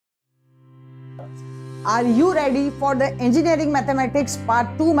Are you ready for the Engineering Mathematics Part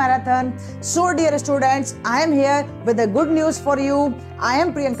 2 Marathon? So dear students, I am here with the good news for you. I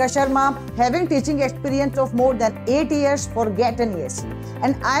am Priyanka Sharma, having teaching experience of more than 8 years for GATE and ESE.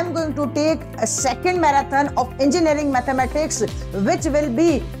 And I am going to take a second marathon of Engineering Mathematics, which will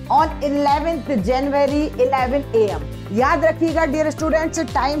be on 11th January 11 AM. याद रखिएगा dear students,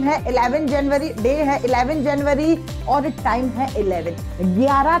 time है 11 जनवरी, day है 11 जनवरी और time है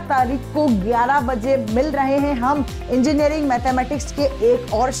 11 तारीख को 11 बजे मिल रहे हैं हम इंजीनियरिंग मैथमेटिक्स के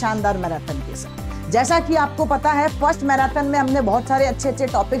एक और शानदार मैराथन के साथ। जैसा कि आपको पता है, फर्स्ट मैराथन में हमने बहुत सारे अच्छे अच्छे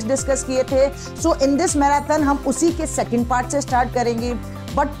टॉपिक्स डिस्कस किए थे। सो इन दिस मैराथन हम उसी के सेकंड पार्ट से स्टार्ट करेंगे।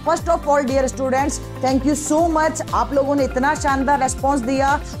 But first of all dear students, thank you so much, आप लोगों ने इतना शानदार रेस्पॉन्स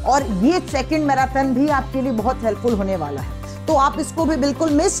दिया और ये सेकंड मैराथन भी आपके लिए बहुत हेल्पफुल होने वाला है, तो आप इसको भी बिल्कुल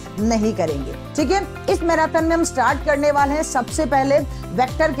मिस नहीं करेंगे। ठीक है, इस मैराथन में हम स्टार्ट करने वाले हैं सबसे पहले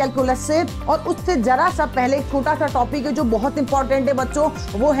वेक्टर कैलकुलस से, और उससे जरा सा पहले एक छोटा सा टॉपिक है जो बहुत इंपॉर्टेंट है बच्चों,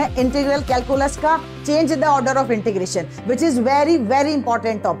 वो है इंटीग्रल कैलकुलस का change the order of integration, which is very very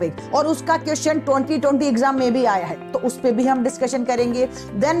important topic, और उसका क्वेश्चन 2020 एग्जाम में भी आया है, तो उस पर भी हम डिस्कशन करेंगे।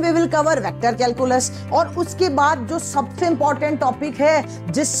 Then we will cover vector calculus, और उसके बाद जो सबसे इंपॉर्टेंट टॉपिक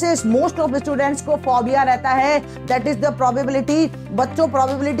है जिससे मोस्ट ऑफ स्टूडेंट्स को फोबिया रहता है, दैट इज द प्रोबेबिलिटी। बच्चों,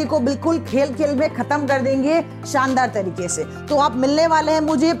 प्रोबेबिलिटी को बिल्कुल खेल खेल में खत्म कर देंगे शानदार तरीके से, तो आप मिलने वाले हैं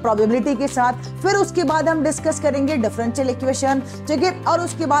मुझे प्रोबेबिलिटी के साथ। फिर उसके बाद हम डिस्कस करेंगे डिफरेंशियल इक्वेशन, ठीक है, और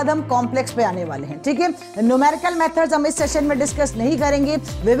उसके बाद हम कॉम्प्लेक्स पे आने वाले हैं। ठीक है, न्यूमेरिकल मेथड्स हम इस सेशन में डिस्कस नहीं करेंगे।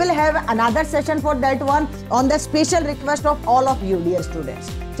 We will have another session for that one on the special request of all of you dear students.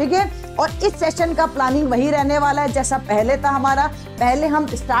 ठीक है, और इस सेशन का प्लानिंग वही रहने वाला है जैसा पहले था हमारा। पहले हम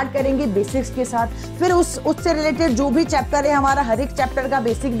स्टार्ट करेंगे बेसिक्स के साथ, फिर उससे रिलेटेड जो भी चैप्टर है हमारा, हर एक चैप्टर का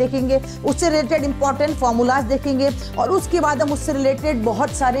बेसिक देखेंगे, उससे रिलेटेड इंपॉर्टेंट फॉर्मूलाज देखेंगे, और उसके बाद हम उससे रिलेटेड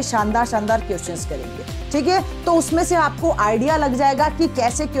बहुत सारे शानदार शानदार क्वेश्चंस करेंगे। ठीक है, तो उसमें से आपको आइडिया लग जाएगा कि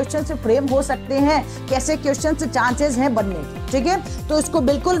कैसे क्वेश्चंस फ्रेम हो सकते हैं, कैसे क्वेश्चंस चांसेस हैं बनने के। ठीक है, तो इसको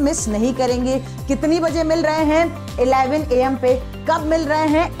बिल्कुल मिस नहीं करेंगे। कितनी बजे मिल रहे हैं? 11 AM पे। कब मिल रहे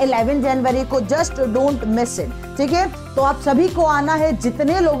हैं? 11 जनवरी को। Just don't miss it. ठीक है, तो आप सभी को आना है,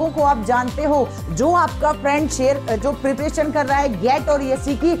 जितने लोगों को आप जानते हो, जो आपका फ्रेंड शेयर जो प्रिपरेशन कर रहा है गेट और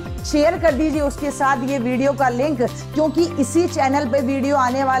ESE की, शेयर कर दीजिए उसके साथ ये वीडियो का लिंक, क्योंकि इसी चैनल पे वीडियो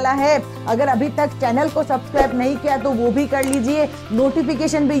आने वाला है। अगर अभी तक चैनल को सब्सक्राइब नहीं किया तो वो भी कर लीजिए,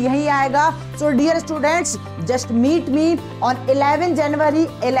 नोटिफिकेशन भी यही आएगा। So dear students, just meet me on 11 January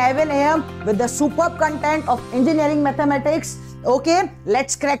 11 AM with the superb content of engineering mathematics. Okay,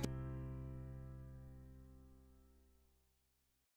 let's crack